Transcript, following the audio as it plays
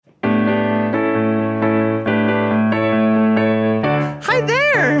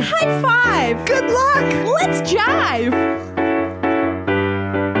High five. Good luck. Let's jive.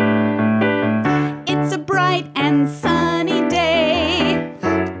 It's a bright and sunny day.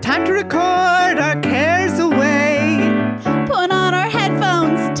 Time to record our cares away. Put on our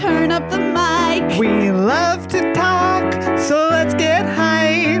headphones, turn up the mic. We love to talk, so let's get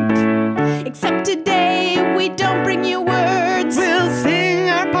hyped. Except today, we don't bring you words. We'll sing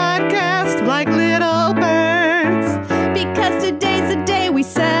our podcast like little birds. Because today's the day we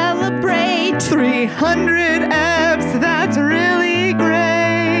celebrate 300 eps, that's really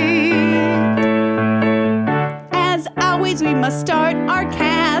great. As always, we must start our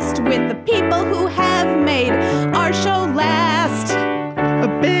cast with the people who have made our show last. A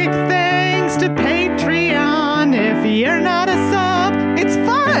big thanks to Patreon. If you're not a sub, it's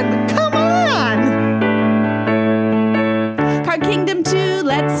fun. Come on. Card Kingdom 2,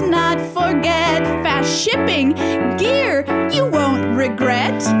 let's not forget. Fast shipping, gear you won't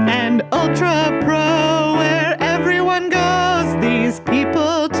regret. And Ultra Pro, where everyone goes. These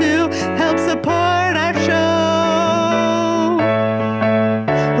people too help support our show.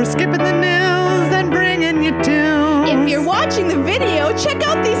 We're skipping the news and bringing you tunes. If you're watching the video, check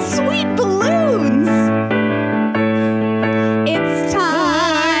out these sweet balloons. It's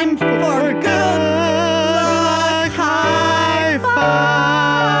time for good luck high five.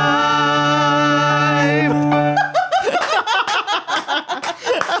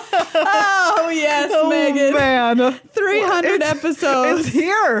 Oh, yes, Megan. Man. 300 episodes. It's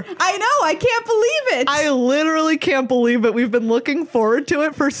here. I know. I can't believe it. I literally can't believe it. We've been looking forward to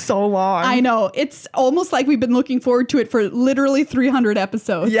it for so long. I know. It's almost like we've been looking forward to it for literally 300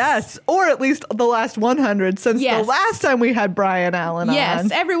 episodes. Yes, or at least the last 100 since Yes. the last time we had Brian Allen on. Yes,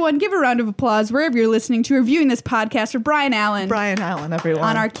 everyone give a round of applause wherever you're listening to or viewing this podcast for Brian Allen Brian Allen, everyone.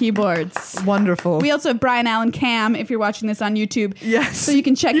 on our keyboards. Wonderful. We also have Brian Allen Cam if you're watching this on YouTube. Yes. So you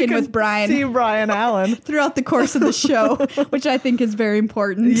can check in with Brian See Brian Allen. throughout the course of the show, which I think is very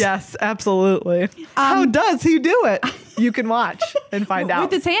important. Yes, absolutely. How does he do it? You can watch and find out.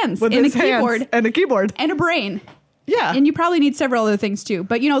 With his hands With and his a keyboard. hands and a keyboard. And a brain. Yeah. And you probably need several other things too.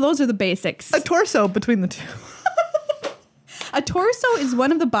 But those are the basics. A torso between the two. A torso is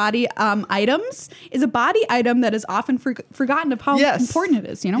one of the body items, is a body item that is often forgotten of how Yes. important it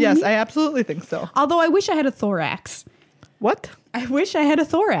is. You know what I Yes, mean? I absolutely think so. Although I wish I had a thorax. What? I wish I had a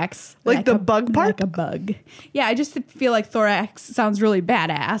thorax. Like the bug part? Like a bug. Yeah, I just feel like thorax sounds really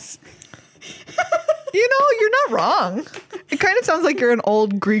badass. You're not wrong. It kind of sounds like you're an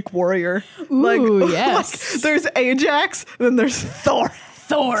old Greek warrior. Ooh, yes. Like there's Ajax, then there's Thor.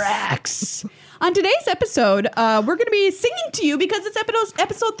 Thorax. On today's episode, we're going to be singing to you because it's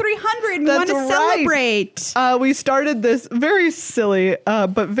episode 300. We want to celebrate. We started this very silly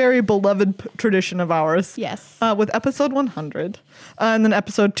but very beloved tradition of ours. Yes. With episode 100. And then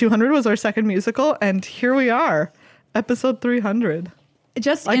episode 200 was our second musical. And here we are, episode 300.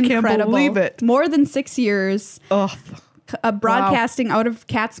 Just I incredible. can't believe it. More than 6 years. Ugh. Broadcasting out of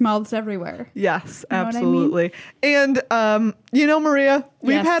cats' mouths everywhere. Yes, You know what I absolutely. And, Maria,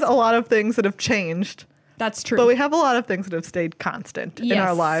 we've Yes. had a lot of things that have changed. That's true. But we have a lot of things that have stayed constant in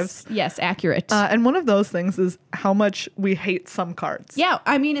our lives. Yes, accurate. And one of those things is how much we hate some cards. Yeah,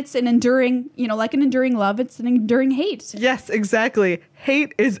 I mean, it's an enduring, like an enduring love, it's an enduring hate. Yes, exactly.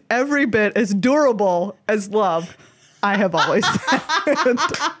 Hate is every bit as durable as love, I have always said.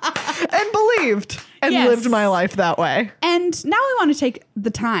 And believed. And Yes. lived my life that way. And now we want to take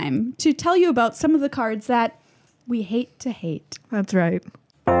the time to tell you about some of the cards that we hate to hate. That's right.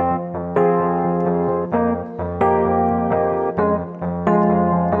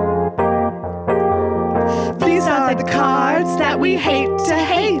 These are the cards that we hate to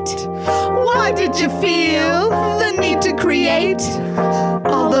hate. Why did you feel the need to create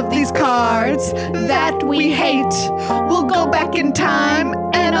all of these cards that we hate? We'll go back in time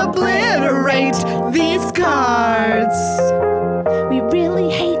and obliterate these cards. We really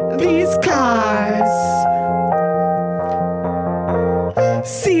hate These cards.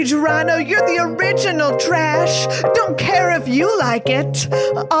 Siege Rhino, you're the original trash. Don't care if you like it.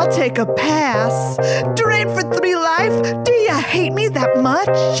 I'll take a pass. Drain for 3 life. Do ya hate me that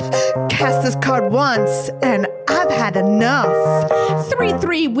much? Cast this card once, and I've had enough.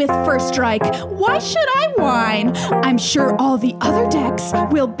 3/3 with first strike. Why should I whine? I'm sure all the other decks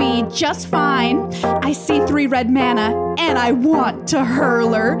will be just fine. I see 3 red mana, and I want to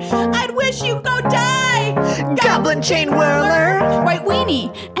hurl her. I'd wish you'd go die! Goblin Chain Whirler. White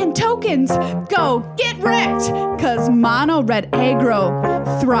Weenie and tokens, go get wrecked! Cause mono red aggro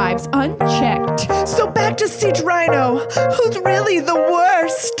thrives unchecked. So back to Siege Rhino, who's really the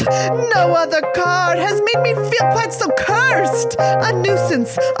worst. No other card has made me feel quite so cursed. A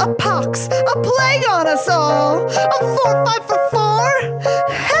nuisance, a pox, a plague on us all. A 4/5 for 4?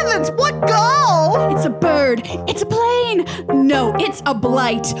 Heavens, what gall! It's a bird. It's a plane. No, it's a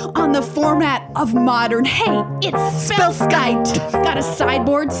blight on the format of modern. Hey, it's Spellskite. Got a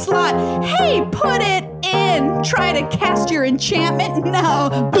sideboard slot. Hey, put it in. Try to cast your enchantment.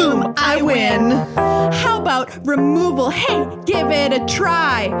 No, boom, I win. How about removal? Hey, give it a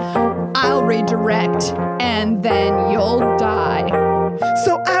try. I'll redirect, and then you'll die.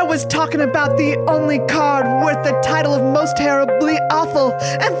 So I was talking about the only card worth the title of most terribly awful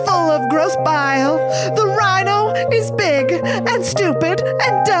and full of gross bile. The Rhino is big and stupid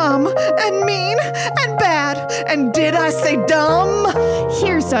and dumb and mean and bad. And did I say dumb?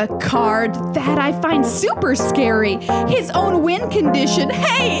 Here's a card that I find super scary. His own win condition.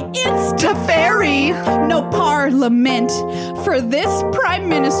 Hey, it's Teferi. No parliament for this prime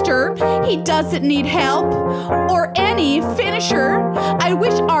minister. He doesn't need help or any finisher. I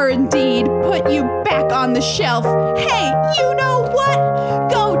wish R&D'd put you back on the shelf. Hey, you know what?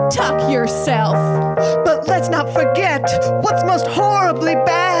 Go tuck yourself. But let's not forget what's most horribly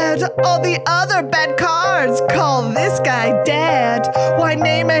bad. All the other bad cards call this guy dad. Why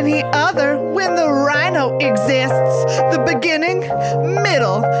name any other when the Rhino exists? The beginning,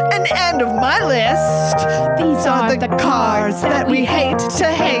 middle, and end of my list. These are the cards that we hate to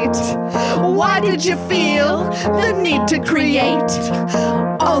hate. Why did you feel the need to create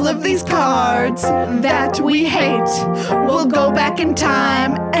all of these cards that we hate? We'll go back in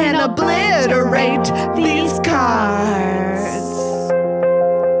time and obliterate these cards.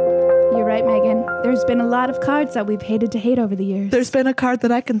 You're right, Megan. There's been a lot of cards that we've hated to hate over the years. There's been a card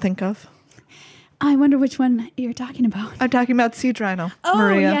that I can think of. I wonder which one you're talking about. I'm talking about Siege Rhino. Oh,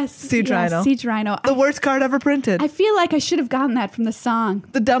 Maria. yes. Siege yes, Rhino. Siege Rhino. The worst card ever printed. I feel like I should have gotten that from the song.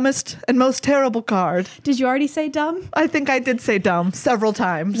 The dumbest and most terrible card. Did you already say dumb? I think I did say dumb several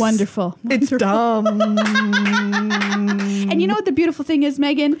times. Wonderful. It's dumb. And you know what the beautiful thing is,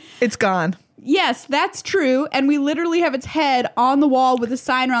 Megan? It's gone. Yes, that's true. And we literally have its head on the wall with a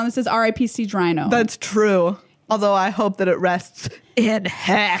sign around that says RIP Siege Rhino. That's true. Although I hope that it rests in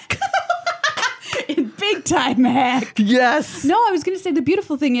heck. In big time heck. Yes. No, I was going to say the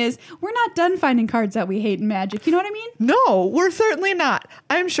beautiful thing is we're not done finding cards that we hate in Magic. You know what I mean? No, we're certainly not.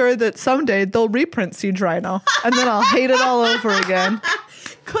 I'm sure that someday they'll reprint Siege Rhino and then I'll hate it all over again.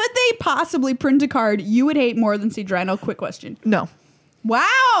 Could they possibly print a card you would hate more than Siege Rhino? Quick question. No.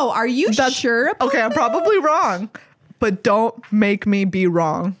 Wow. Are you sure about Okay, I'm probably wrong, but don't make me be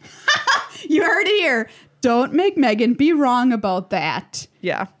wrong. You heard it here. Don't make Megan be wrong about that.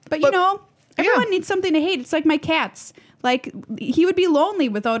 Yeah. But you know, everyone needs something to hate. It's like my cats. Like, he would be lonely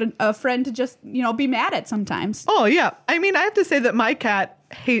without a friend to just, you know, be mad at sometimes. Oh, yeah. I mean, I have to say that my cat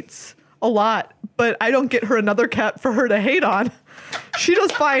hates a lot, but I don't get her another cat for her to hate on. She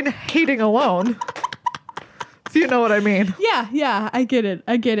does fine hating alone. If you know what I mean. Yeah, I get it.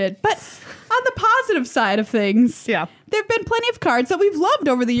 But on the positive side of things, yeah, there have been plenty of cards that we've loved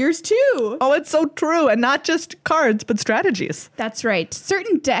over the years, too. Oh, it's so true. And not just cards, but strategies. That's right.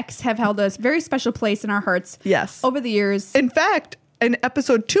 Certain decks have held a very special place in our hearts. Yes. Over the years. In fact, in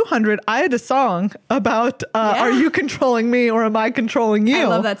episode 200, I had a song about are you controlling me or am I controlling you? I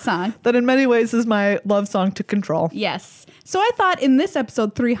love that song. That in many ways is my love song to control. Yes. So I thought in this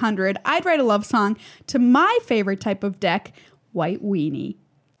episode 300, I'd write a love song to my favorite type of deck, White Weenie.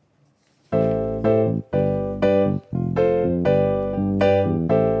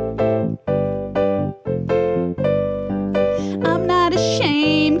 I'm not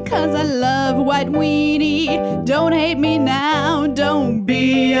ashamed 'cause I love White Weenie. Don't hate me now, don't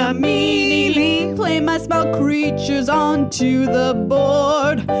be a meanie. Play my small creatures onto the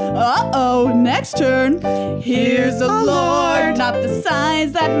board. Uh-oh, next turn. Here's a lord. Not the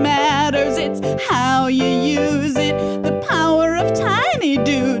size that matters, it's how you use it. The power of tiny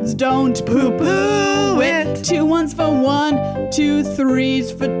dudes, don't poo-poo it. 2 1s for 1, 2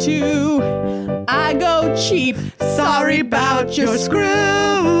 3s for 2. I go cheap, sorry about your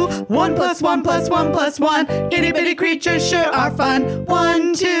screw. 1 + 1 + 1 + 1. Itty bitty creatures sure are fun.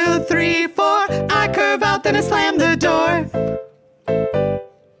 1 2 3 4. I curve out, then I slam the door.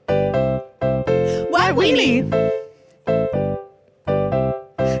 White Weenie.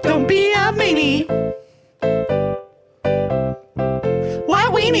 Don't be a meanie.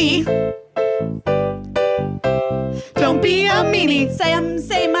 White Weenie. Don't be a meanie. Say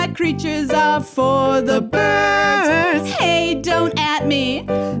say my creatures are for the birds. Hey, don't at me.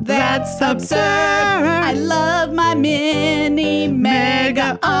 That's absurd. I love my mini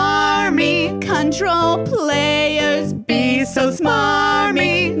mega army. Control players, be so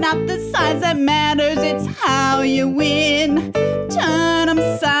smarmy. Not the size that matters, it's how you win. Turn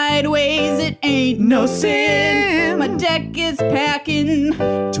 'em sideways, it ain't no sin. My deck is packing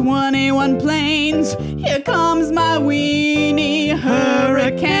 21 planes. Here comes my weenie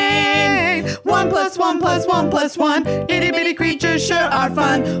hurricane. 1 + 1 + 1 + 1. Itty bitty creatures sure are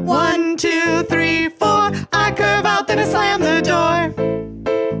fun. 1, 2, 3, 4. I curve out, then I slam the door.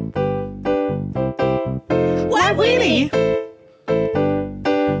 White weenie,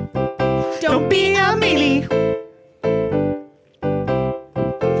 don't be a meanie.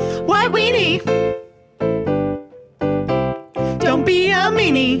 White weenie, don't be a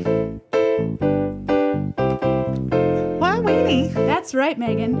meanie. White weenie. That's right,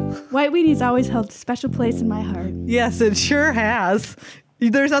 Megan. White Weenie's always held a special place in my heart. Yes, it sure has.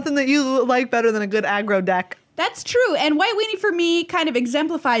 There's nothing that you like better than a good aggro deck. That's true. And White Weenie for me kind of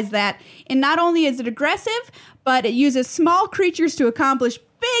exemplifies that. And not only is it aggressive, but it uses small creatures to accomplish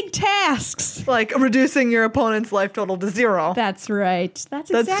big tasks. Like reducing your opponent's life total to 0. That's right. That's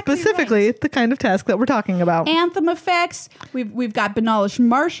exactly specifically right. The kind of task that we're talking about. Anthem effects. We've got Benolosh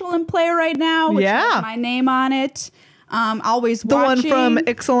Marshall in play right now, which has my name on it. Always the watching. one from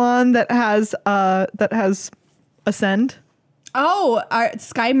Ixalan that has Ascend. Oh,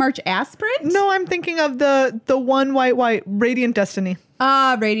 Sky March Aspirant? No, I'm thinking of the one white Radiant Destiny.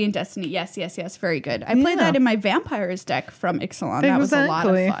 Radiant Destiny. Yes. Very good. I played that in my Vampires deck from Ixalan. That was a lot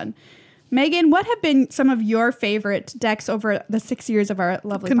of fun. Megan, what have been some of your favorite decks over the 6 years of our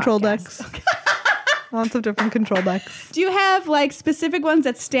lovely control podcast? Decks? Lots of different control decks. Do you have like specific ones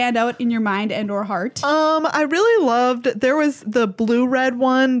that stand out in your mind and or heart? I really loved, there was the blue-red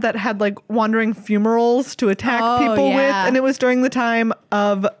one that had like wandering fumarals to attack people with. And it was during the time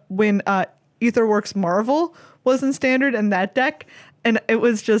of when Aetherworks Marvel was in standard in that deck. And it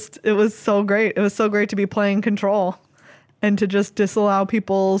was so great. It was so great to be playing control and to just disallow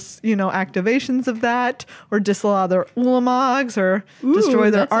people's, activations of that, or disallow their Ulamogs, or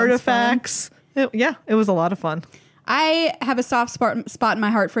destroy their artifacts. It was a lot of fun. I have a soft spot in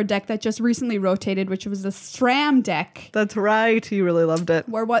my heart for a deck that just recently rotated, which was the SRAM deck. That's right. You really loved it.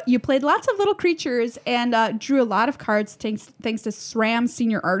 Where you played lots of little creatures and drew a lot of cards thanks to SRAM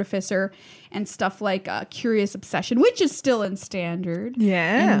Senior Artificer and stuff like Curious Obsession, which is still in standard.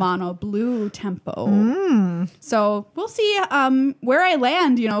 Yeah. In mono blue tempo. So we'll see where I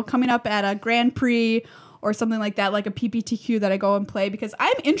land, coming up at a Grand Prix or something like that, like a PPTQ that I go and play, because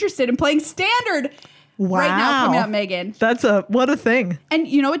I'm interested in playing standard right now coming up, Megan. What a thing. And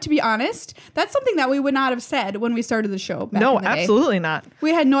you know what, to be honest, that's something that we would not have said when we started the show back in the day. Absolutely not.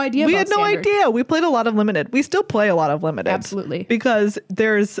 We had no idea We had no idea. We played a lot of limited. We still play a lot of limited. Absolutely. Because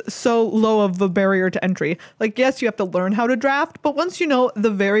there's so low of a barrier to entry. Like, yes, you have to learn how to draft, but once you know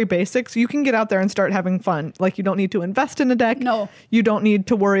the very basics, you can get out there and start having fun. Like, you don't need to invest in a deck. No. You don't need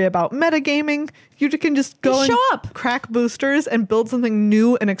to worry about metagaming. You can just go show and up, crack boosters, and build something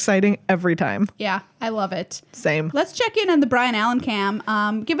new and exciting every time. Yeah, I love it. Same. Let's check in on the Brian Allen cam.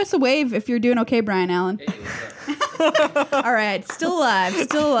 Give us a wave if you're doing okay, Brian Allen. All right, still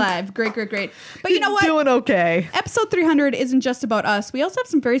alive. Great. But you know what? Doing okay. Episode 300 isn't just about us. We also have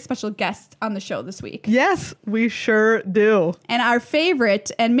some very special guests on the show this week. Yes, we sure do. And our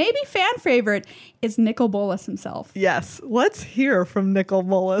favorite, and maybe fan favorite, is Nicol Bolas himself. Yes, let's hear from Nicol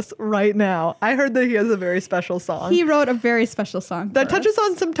Bolas right now. I heard that he has a very special song. He wrote a very special song that touches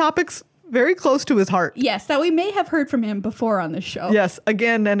on some topics very close to his heart. Yes, that we may have heard from him before on the show. Yes,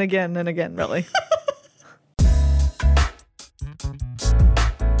 again and again and again, really.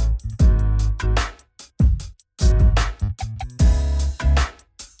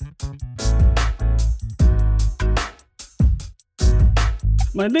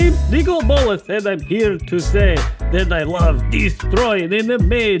 My name's Nicol Bolas, and I'm here to say that I love destroying in a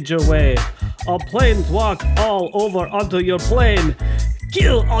major way. I'll planeswalk all over onto your plane,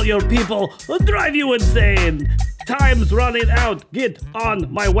 kill all your people, drive you insane. Time's running out, get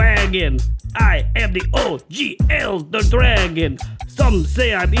on my wagon. I am the OG Elder Dragon. Some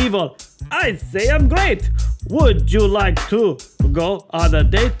say I'm evil, I say I'm great. Would you like to go on a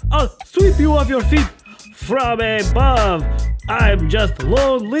date? I'll sweep you off your feet from above. I'm just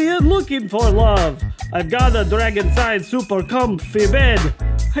lonely and looking for love. I've got a dragon-sized super comfy bed.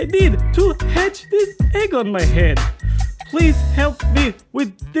 I need to hatch this egg on my head. Please help me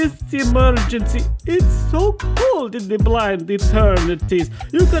with this emergency. It's so cold in the blind eternities.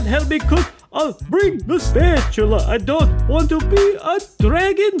 You could help me cook I'll bring the spatula. I don't want to be a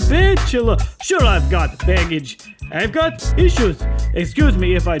dragon bachelor. Sure, I've got baggage. I've got issues. Excuse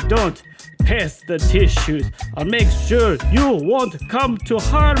me if I don't. Pass the tissues. I'll make sure you won't come to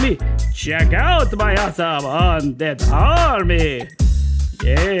harm me. Check out my awesome undead army.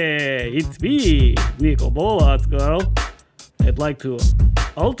 Yeah, it's me, Nicol Bolas, girl. I'd like to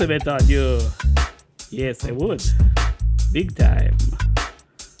ultimate on you. Yes, I would. Big time.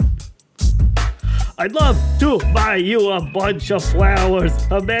 I'd love to buy you a bunch of flowers.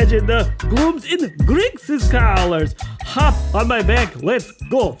 Imagine the blooms in Grixis colors. Hop on my back, let's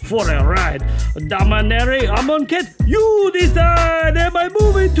go for a ride. Dominary Amonkhet, you decide. Am I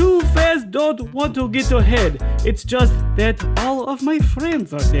moving too fast? Don't want to get ahead. It's just that all of my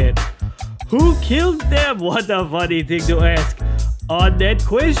friends are dead. Who killed them? What a funny thing to ask. On that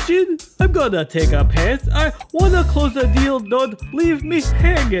question, I'm gonna take a pass. I wanna close the deal, don't leave me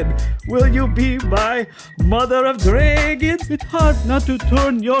hanging. Will you be my mother of dragons? It's hard not to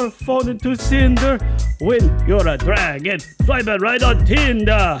turn your phone into cinder when you're a dragon. Swipe it right on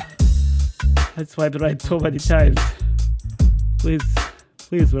Tinder. I swiped right so many times. Please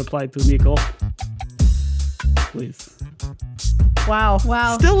reply to Nicol. Please. Wow.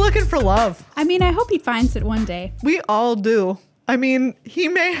 Still looking for love. I mean, I hope he finds it one day. We all do. I mean, he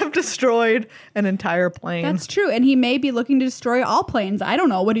may have destroyed an entire plane. That's true. And he may be looking to destroy all planes. I don't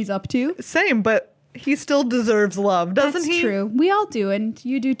know what he's up to. Same, but he still deserves love, doesn't he? That's true. We all do. And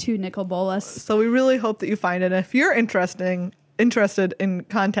you do too, Nicol Bolas. So we really hope that you find it. If you're interested in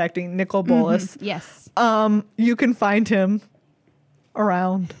contacting Nicol Bolas, yes, you can find him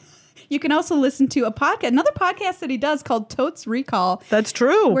around. You can also listen to another podcast that he does called Totes Recall. That's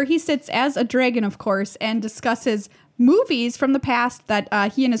true. Where he sits as a dragon, of course, and discusses movies from the past that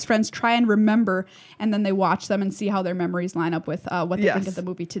he and his friends try and remember, and then they watch them and see how their memories line up with what they think of the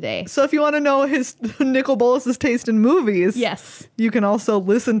movie today. So if you want to know Nicol Bolas' taste in movies, yes, you can also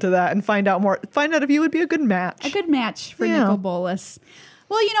listen to that and find out more. Find out if you would be a good match. A good match for Nicol Bolas.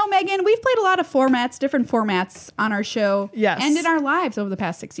 Well, you know, Megan, we've played a lot of different formats on our show and in our lives over the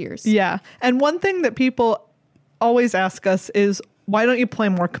past 6 years. Yeah. And one thing that people always ask us is, why don't you play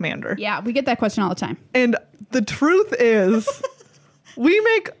more Commander? Yeah, we get that question all the time. And the truth is, we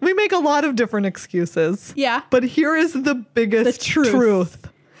make a lot of different excuses. Yeah. But here is the biggest truth.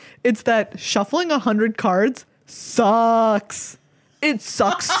 It's that shuffling 100 cards sucks. It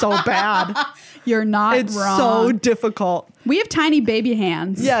sucks so bad. You're not wrong. It's so difficult. We have tiny baby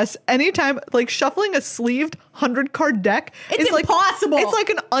hands. Yes. Anytime, like shuffling a sleeved 100-card deck it's impossible. It's like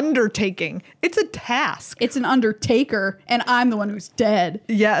an undertaking. It's a task. It's an undertaker, and I'm the one who's dead.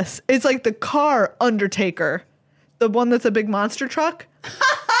 Yes. It's like the car Undertaker. The one that's a big monster truck.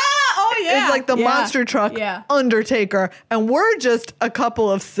 Oh, yeah. It's like the monster truck Undertaker. And we're just a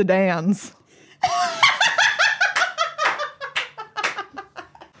couple of sedans.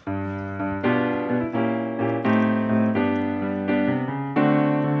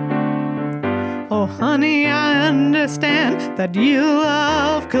 Oh, honey, I understand that you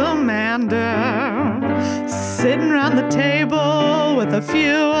love Commander. Sitting around the table with a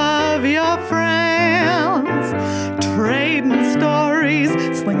few of your friends, trading stories,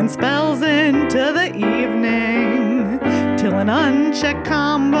 slinging spells into the evening, till an unchecked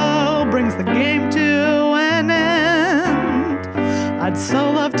combo brings the game to an end. I'd so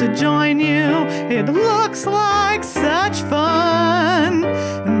love to join you. It looks like such fun.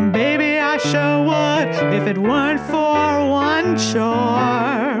 And baby, I sure would if it weren't for one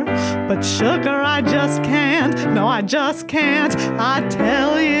chore. But sugar, I just can't. No, I just can't. I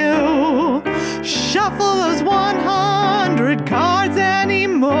tell you, shuffle those 100 cards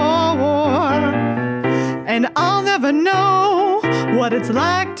anymore, and I'll never know what it's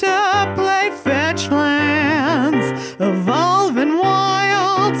like to play fetch lands, evolving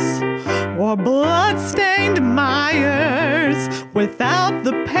wilds, or blood-stained mires, without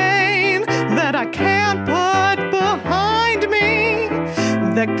the pain that I can't put behind me,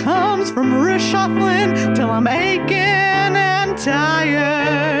 that comes from reshuffling till I'm aching and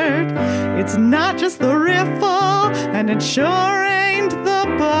tired. It's not just the riffle, and it sure ain't the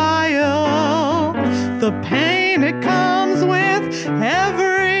bile. The pain it comes with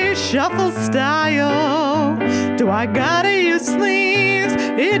every shuffle style. Do I gotta use sleeves?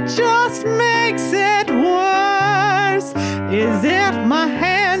 It just makes it worse. Is it my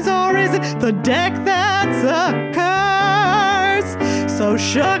hands or is it the deck that's a curse? So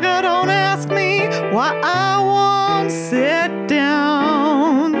sugar, don't ask me why I won't sit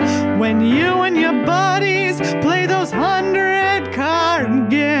down when you and your buddies play those 100-card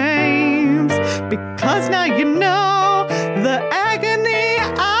games. Because now you know the agony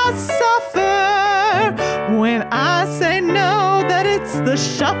I suffer the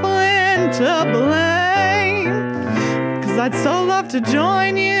shuffling to blame. 'Cause I'd so love to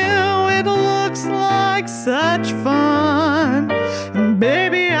join you, it looks like such fun. And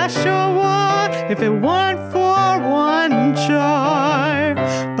baby, I sure would if it weren't for one chore.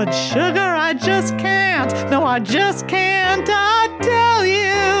 But sugar, I just can't, no, I just can't, I tell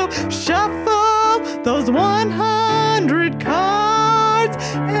you. Shuffle those 100 cards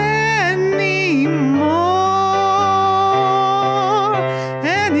anymore.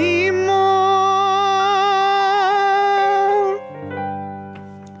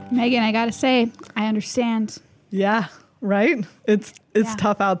 Megan, I gotta say, I understand. Yeah, right? It's Yeah.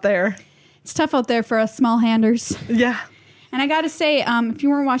 tough out there. It's tough out there for us small handers. Yeah. And I gotta say, if you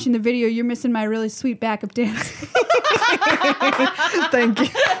weren't watching the video, you're missing my really sweet backup dance. Thank you.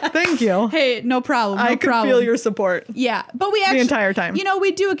 Thank you. Hey, no problem. No I could problem. feel your support. Yeah, but we actually entire time. You know,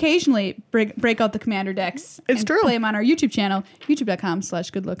 we do occasionally break out the Commander decks. It's and true. Play them on our YouTube channel,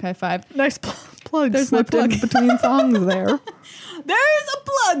 youtube.com/goodluckhighfive. Nice plug There's my slipped plug. in between songs there. There's a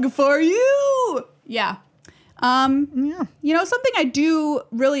plug for you. Yeah. Yeah. You know, something I do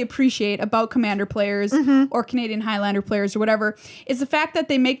really appreciate about Commander players or Canadian Highlander players or whatever is the fact that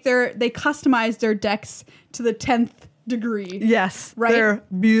they customize their decks to the 10th degree. Yes. Right? They're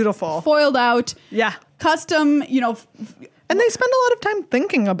beautiful. Foiled out, Yeah. custom, you know, And they spend a lot of time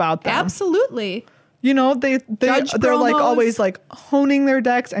thinking about them. absolutely. You know, they're like promos. always like honing their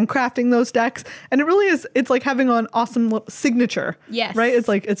decks and crafting those decks. And it really is, it's like having an awesome signature. Yes. Right? It's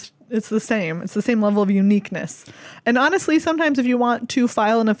like, it's the same. It's the same level of uniqueness. And honestly, sometimes if you want to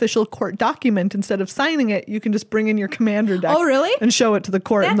file an official court document, instead of signing it, you can just bring in your Commander deck. Oh, really? And show it to the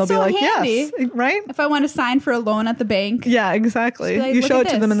court, and That's they'll be so like, handy. yes, right? If I want to sign for a loan at the bank. Yeah, exactly. Just be like, You "Look show at it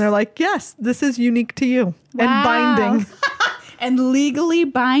to them this." and they're like, yes, this is unique to you. Wow. And binding. And legally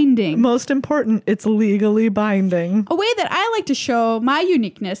binding. Most important, it's legally binding. A way that I like to show my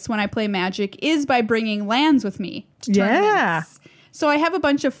uniqueness when I play Magic is by bringing lands with me to tournaments. Yeah. So I have a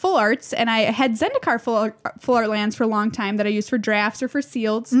bunch of full arts, and I had Zendikar full art lands for a long time that I used for drafts or for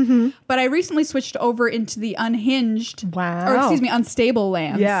sealed. But I recently switched over into the unhinged, unstable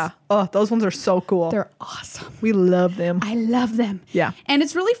lands. Yeah. Oh, those ones are so cool. They're awesome. We love them. I love them. Yeah. And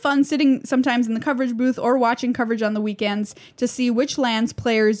it's really fun sitting sometimes in the coverage booth or watching coverage on the weekends to see which lands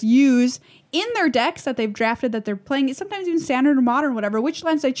players use in their decks that they've drafted that they're playing, sometimes even standard or modern, whatever, which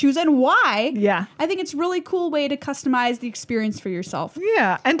lands they choose and why. Yeah. I think it's a really cool way to customize the experience for yourself.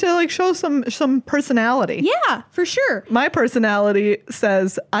 Yeah. And to like show some personality. Yeah, for sure. My personality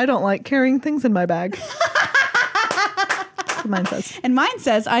says, I don't like carrying things in my bag. That's what mine says. And mine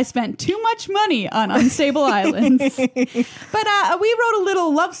says I spent too much money on unstable islands. But we wrote a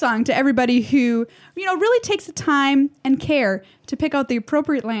little love song to everybody who, you know, really takes the time and care to pick out the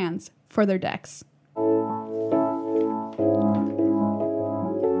appropriate lands for their decks.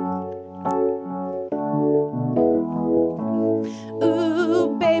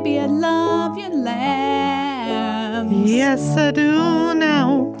 Ooh, baby, I love your lands. Yes, I do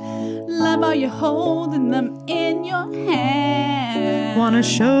now. Love how you're holding them in your hands. Wanna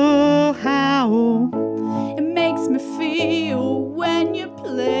show how. It makes me feel when you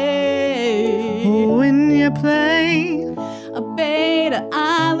play When you play. a beta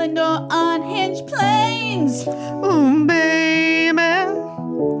island or unhinged plains. Ooh, baby.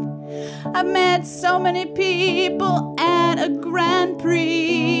 I've met so many people at a Grand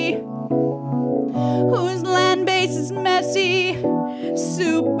Prix whose land base is messy,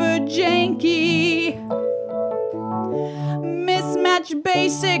 super janky. Mismatched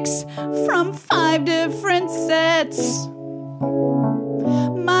basics from 5 different sets.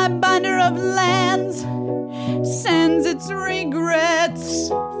 My binder of lands sends its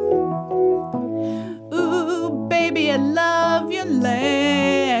regrets. Ooh, baby, I love your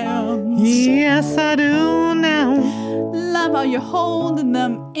lambs. Yes, I do now. Love how you're holding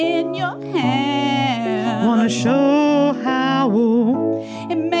them in your hands. Wanna show how.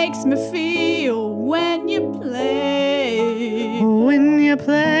 It makes me feel when you play When you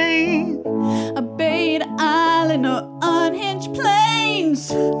play. a beta island or unhinged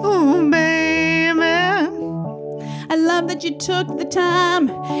plains. Ooh, baby. I love that you took the time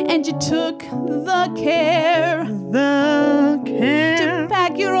and you took the care The care. to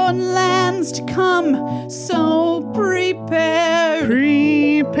pack your own lands to come so prepared.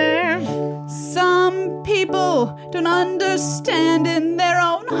 Prepare. Some people don't understand in their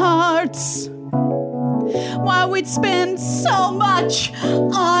own hearts why we'd spend so much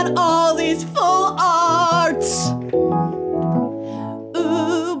on all these full arts.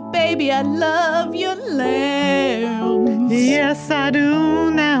 Ooh, baby, I love your lambs. Yes, I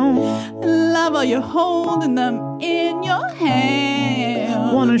do now. Love how you're holding them in your hands.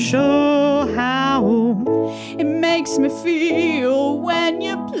 wanna show how It makes me feel when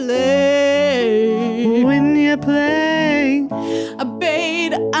you play. when you play. A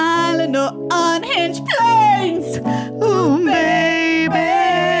Bait Island or unhinged planes. Ooh, baby.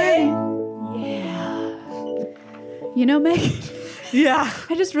 Yeah. You know, Megan, Yeah.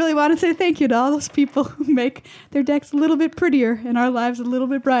 I just really want to say thank you to all those people who make their decks a little bit prettier and our lives a little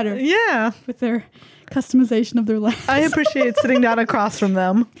bit brighter Yeah. with their customization of their lives. I appreciate sitting down across from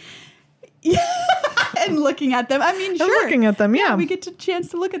them and looking at them. I mean, and sure. looking at them. Yeah. We get a chance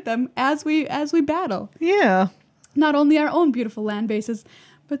to look at them as we battle. Yeah. Not only our own beautiful land bases,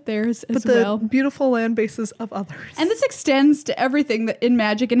 but theirs as But the well. beautiful land bases of others. And this extends to everything that in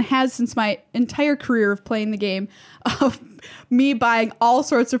Magic and has since my entire career of playing the game, of me buying all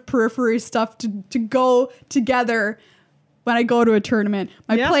sorts of periphery stuff to go together when I go to a tournament.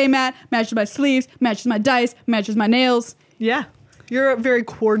 My Yeah. playmat matches my sleeves, matches my dice, matches my nails. Yeah. You're very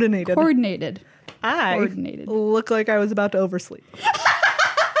coordinated. Coordinated. I coordinated. look like I was about to oversleep.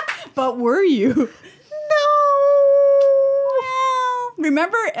 But were you?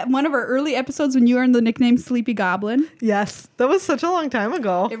 Remember one of our early episodes when you earned the nickname Sleepy Goblin? Yes. That was such a long time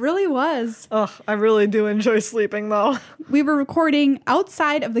ago. It really was. Ugh, I really do enjoy sleeping though. We were recording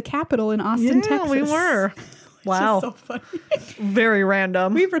outside of the Capitol in Austin, Texas. we were. Wow. So funny. Very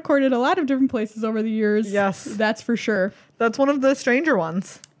random. We've recorded a lot of different places over the years. Yes. That's for sure. That's one of the stranger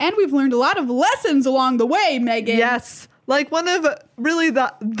ones. And we've learned a lot of lessons along the way, Megan. Yes. Like one of really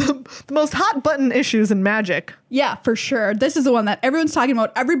the most hot button issues in Magic. Yeah, for sure. This is the one that everyone's talking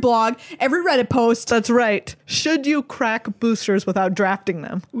about. Every blog, every Reddit post. That's right. Should you crack boosters without drafting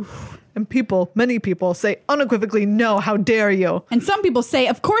them? Oof. And many people say unequivocally, no, how dare you? And some people say,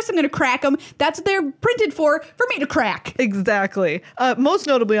 of course I'm going to crack them. That's what they're printed for me to crack. Exactly. Most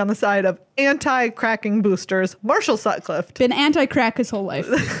notably on the side of anti-cracking boosters, Marshall Sutcliffe. Been anti-crack his whole life.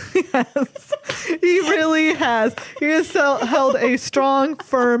 Yes, he really has. He has held a strong,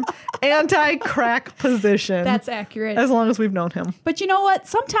 firm, anti-crack position. That's accurate. As long as we've known him. But you know what?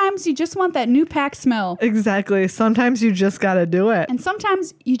 Sometimes you just want that new pack smell. Exactly. Sometimes you just gotta do it. And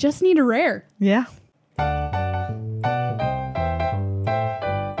sometimes you just need a rare. Yeah.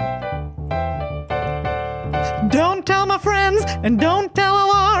 Don't tell my friends and don't tell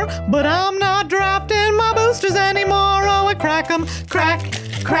LR, but I'm not drafting my boosters anymore. Oh, I crack 'em, crack,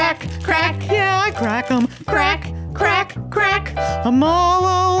 crack, crack. Yeah, I crack 'em, crack, crack, crack. I'm all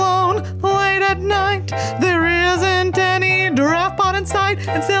alone late at night. There isn't any draft pot in sight,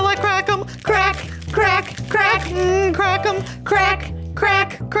 and still I crack 'em, crack, crack, crack, crack 'em, crack,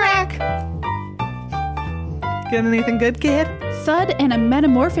 crack, crack. Get anything good, kid? Thud and a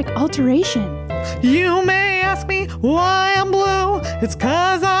metamorphic alteration. You may ask me why I'm blue. It's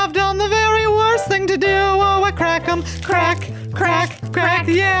 'cause I've done the very worst thing to do. Oh, I crack 'em, crack, crack, crack.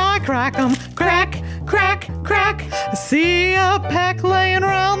 Yeah, I crack 'em, crack, crack, crack. I see a pack laying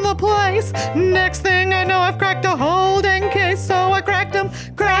around the place. Next thing I know, I've cracked a holding case. So I cracked 'em,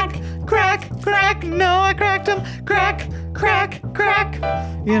 crack, crack, crack. No, I cracked 'em, crack, crack, crack.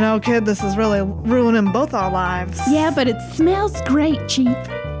 You know, kid, this is really ruining both our lives. Yeah, but it smells great, Chief.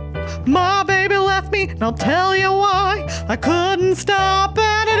 My baby left me, and I'll tell you why. I couldn't stop,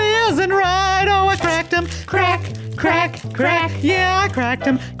 and it isn't right. Oh, I cracked him, crack, crack, crack. Yeah, I cracked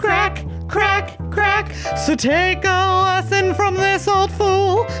him, crack, crack, crack. So take a lesson from this old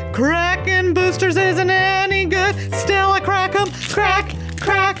fool. Cracking boosters isn't any good. Still, I crack 'em, crack,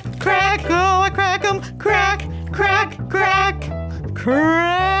 crack, crack. Oh, I crack 'em, crack, crack, crack,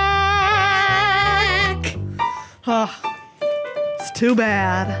 crack. Oh, it's too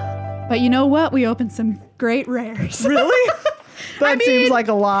bad. But you know what? We opened some great rares. Really? That seems like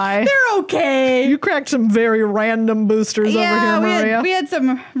a lie. They're okay. You cracked some very random boosters over here, Maria. we had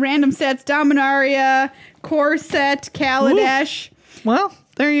some random sets. Dominaria, Core Set, Kaladesh. Well,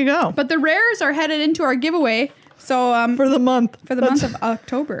 there you go. But the rares are headed into our giveaway. So For the month. month of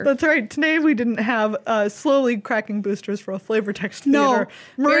October. That's right. Today we didn't have slowly cracking boosters for a flavor text No, theater.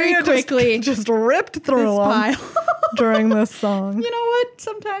 very Maria quickly. just ripped through This them pile. during this song. You know what?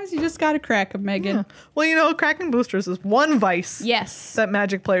 Sometimes you just gotta crack them, Megan. Yeah. Well, you know, cracking boosters is one vice Yes. that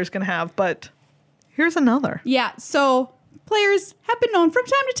Magic players can have, but here's another. Yeah. So players have been known from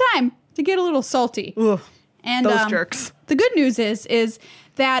time to time to get a little salty. Ugh, And those jerks. The good news is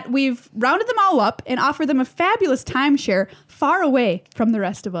that we've rounded them all up and offered them a fabulous timeshare far away from the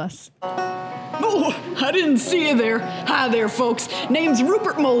rest of us. Oh, I didn't see you there. Hi there, folks. Name's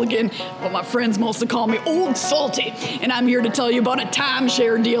Rupert Mulligan, but my friends mostly call me Old Salty, and I'm here to tell you about a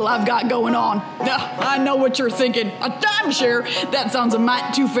timeshare deal I've got going on. Now, I know what you're thinking. A timeshare? That sounds a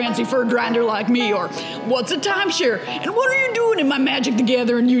mite too fancy for a grinder like me, or what's a timeshare? And what are you doing in my Magic the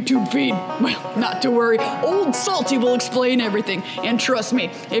Gathering YouTube feed? Well, not to worry. Old Salty will explain everything, and trust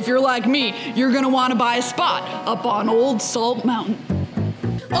me, if you're like me, you're gonna want to buy a spot up on Old Salt Mountain.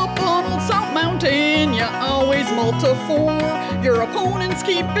 Up on Old Salt Mountain, you always multi 4. Your opponent's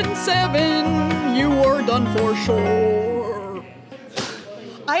keeping 7. You are done for sure.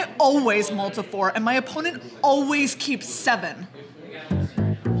 I always multi 4, and my opponent always keeps 7.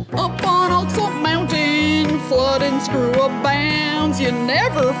 Up on Old Salt Mountain, flood and screw abounds. You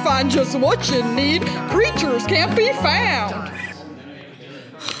never find just what you need. Creatures can't be found.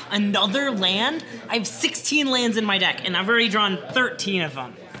 Another land? I have 16 lands in my deck, and I've already drawn 13 of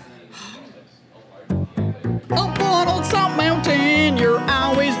them. Up on Old Salt Mountain, you're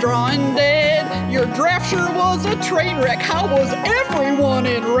always drawing dead. Your draft sure was a train wreck. How was everyone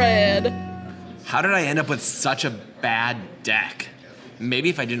in red? How did I end up with such a bad deck? Maybe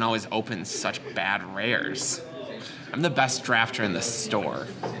if I didn't always open such bad rares. I'm the best drafter in the store.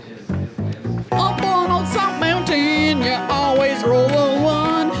 Up on Old Salt Mountain, you always roll a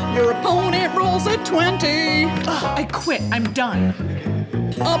 1. Your opponent rolls a 20. Ugh, I quit. I'm done.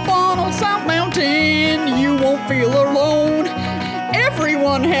 Up on Old Salt Mountain, you won't feel alone.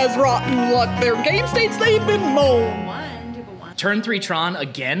 Everyone has rotten luck. Their game states they've been mown. Turn 3 Tron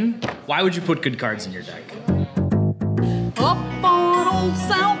again? Why would you put good cards in your deck? Up on Old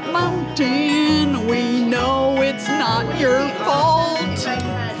Salt Mountain, we know it's not your fault.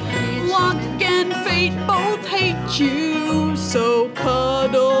 Luck and fate both hate you, so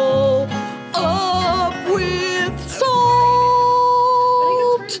cuddle up with salt.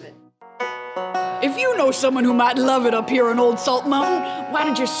 If you know someone who might love it up here on Old Salt Mountain, why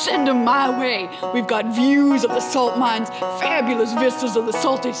don't you send them my way? We've got views of the salt mines, fabulous vistas of the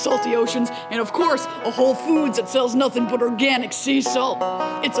salty, salty oceans, and of course, a Whole Foods that sells nothing but organic sea salt.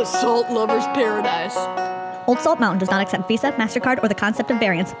 It's a salt lover's paradise. Old Salt Mountain does not accept Visa, MasterCard, or the concept of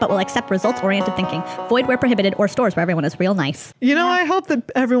variance, but will accept results-oriented thinking. Void where prohibited, or stores where everyone is real nice. You know, I hope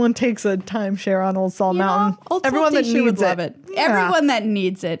that everyone takes a timeshare on Old Salt Mountain. Old everyone Salty that sure would needs love it. Yeah. Everyone that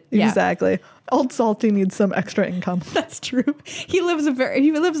needs it. Yeah. Exactly. Old Salty needs some extra income. That's true. He lives a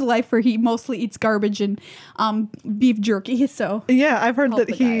life where he mostly eats garbage and beef jerky. So Yeah, I've heard Help that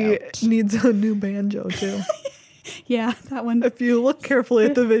the he guy out. needs a new banjo too. yeah, that one. If you look carefully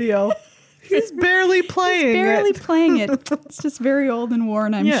at the video, he's barely playing it. Playing it. It's just very old and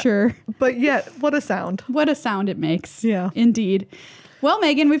worn, I'm Yeah. sure. But yet, what a sound. What a sound it makes. Yeah. Indeed. Well,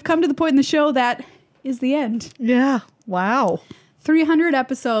 Megan, we've come to the point in the show that is the end. Yeah. Wow. 300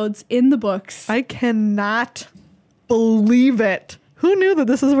 episodes in the books. I cannot believe it. Who knew that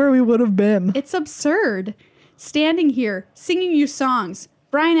this is where we would have been? It's absurd. Standing here, singing you songs.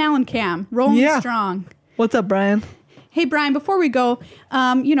 Brian Allen Cam, rolling strong. What's up, Brian? Hey, Brian, before we go, do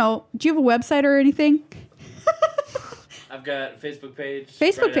you have a website or anything? I've got a Facebook page.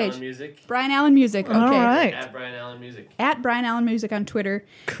 Facebook Brian page. Allen Music. Brian Allen Music. Okay. All right. At Brian Allen Music. At Brian Allen Music on Twitter.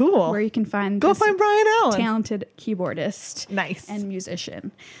 Cool. Where you can find Go this find Brian Allen. talented keyboardist. Nice. And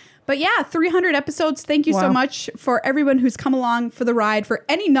musician. But yeah, 300 episodes. Thank you so Wow. much for everyone who's come along for the ride for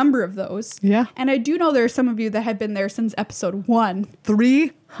any number of those. Yeah. And I do know there are some of you that have been there since episode 1.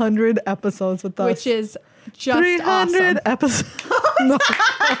 300 episodes with us. Which is just 300 awesome. episodes.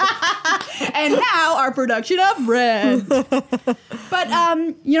 And now our production of Red. But,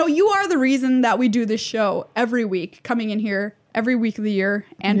 you are the reason that we do this show every week, coming in here every week of the year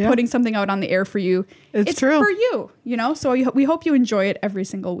and putting something out on the air for you. It's true. for you, so we hope you enjoy it every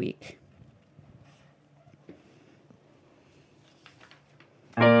single week.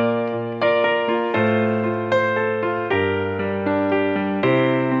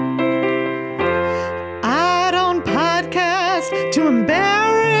 I don't podcast to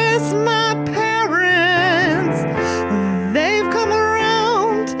embarrass my parents. They've come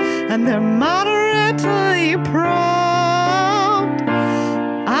around and they're moderately proud.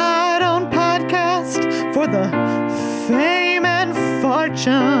 I don't podcast for the fame and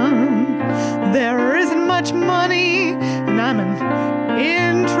fortune. There isn't much money and I'm an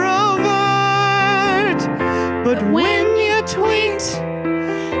introvert. But when you tweet,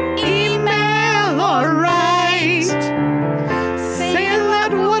 email or write, saying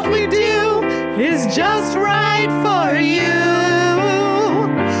that what we do is just right for you,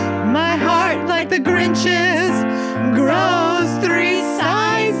 my heart, like the Grinch's, grows 3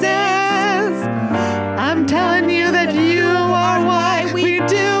 sizes. I'm telling you that you are why we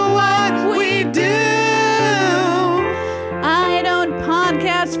do what we do.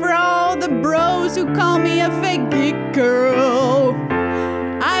 podcast for all the bros who call me a fake geek girl.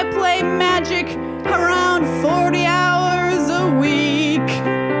 I play Magic around 40 hours a week.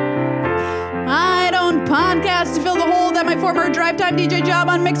 I don't podcast to fill the hole that my former drive time DJ job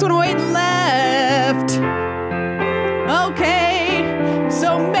on Mix 108 left. Okay,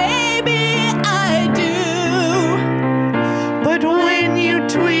 so maybe I do. But when you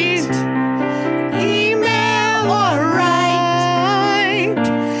tweet, email, or write,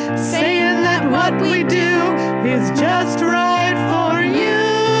 saying that what we do is just right for you,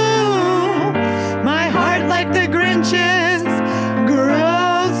 my heart, like the Grinch's,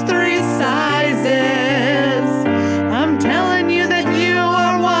 grows 3 sizes. I'm telling you that you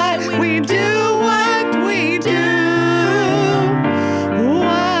are what we do, what we do.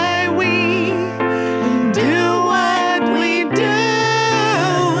 Why we do what we do.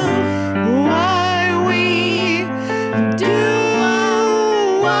 Why we do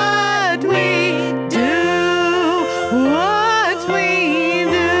what we do. What we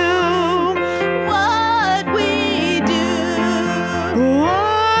do. What we do.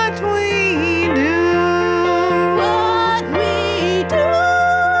 What we do. What we do.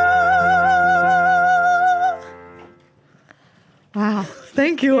 Wow.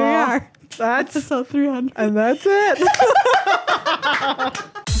 Thank you all. Here we are. That's Episode 300. and that's it.